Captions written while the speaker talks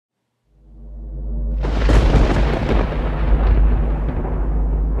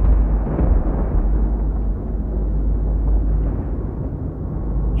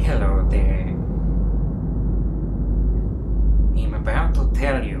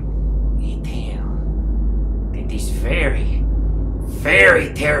It is very,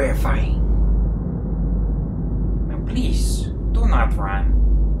 very terrifying. Now please, do not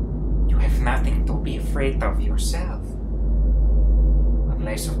run. You have nothing to be afraid of yourself.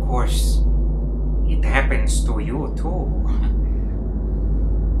 Unless, of course, it happens to you too.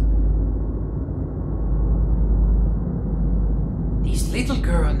 This little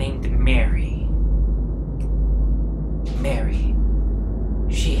girl named Mary. Mary,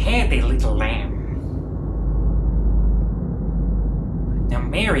 she had a little lamb. Now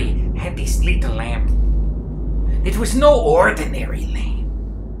Mary had this little lamb. It was no ordinary lamb.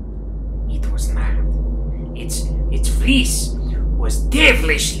 It was not. Its fleece was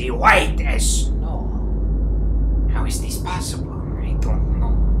devilishly white as snow. How is this possible? I don't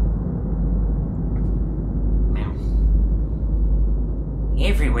know. Now,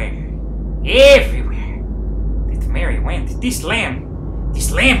 everywhere that Mary went, this lamb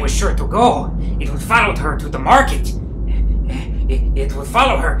was sure to go. It would follow her to the market. It would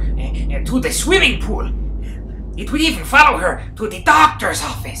follow her to the swimming pool. It would even follow her to the doctor's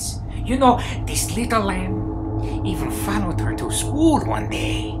office. You know, this little lamb even followed her to school one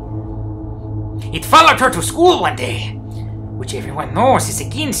day. It followed her to school one day, which everyone knows is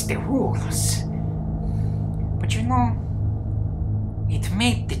against the rules. But you know, it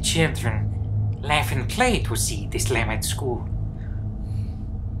made the children laugh and play to see this lamb at school.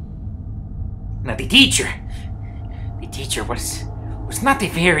 Now the teacher was not a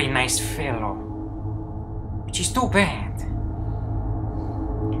very nice fellow, which is too bad.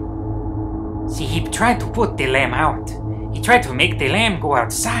 See, he tried to put the lamb out. He tried to make the lamb go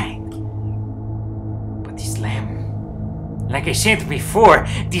outside. But this lamb, like I said before,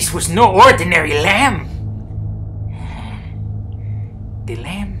 this was no ordinary lamb. The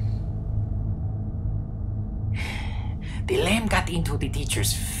lamb got into the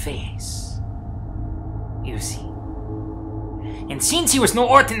teacher's face. You see. And since he was no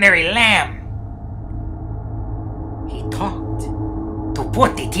ordinary lamb, he talked to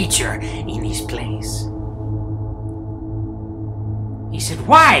put the teacher in his place. He said,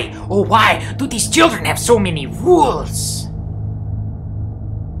 "Why, oh why, do these children have so many rules?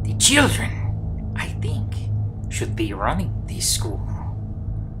 The children, I think, should be running this school."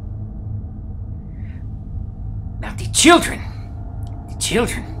 Now the children,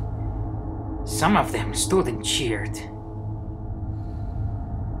 some of them stood and cheered.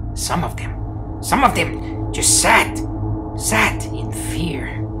 Some of them just sat in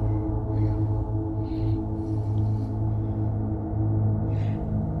fear.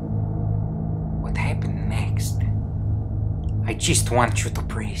 What happened next? I just want you to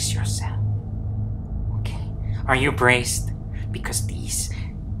brace yourself. Okay? Are you braced? Because this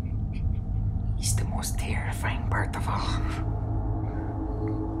is the most terrifying part of all.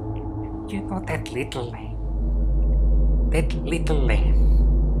 You know that little lamb? That little lamb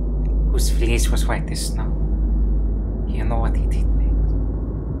whose fleece was white as snow. You know what he did next?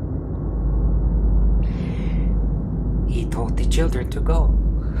 He told the children to go.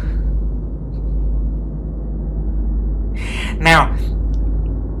 Now,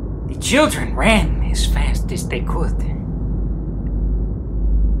 the children ran as fast as they could.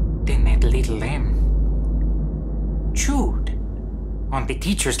 Then that little lamb chewed on the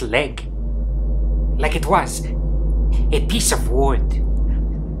teacher's leg like it was a piece of wood.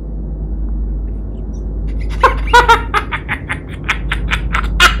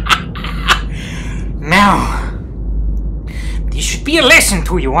 Now, this should be a lesson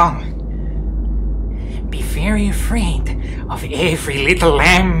to you all. Be very afraid of every little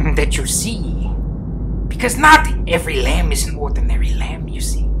lamb that you see. Because not every lamb is an ordinary lamb, you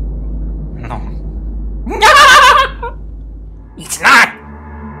see. No. It's not.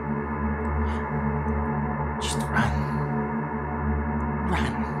 Just run.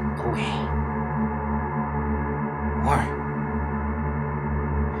 Run away.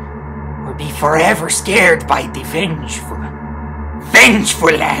 Or be forever scared by the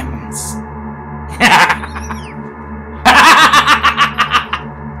vengeful lambs.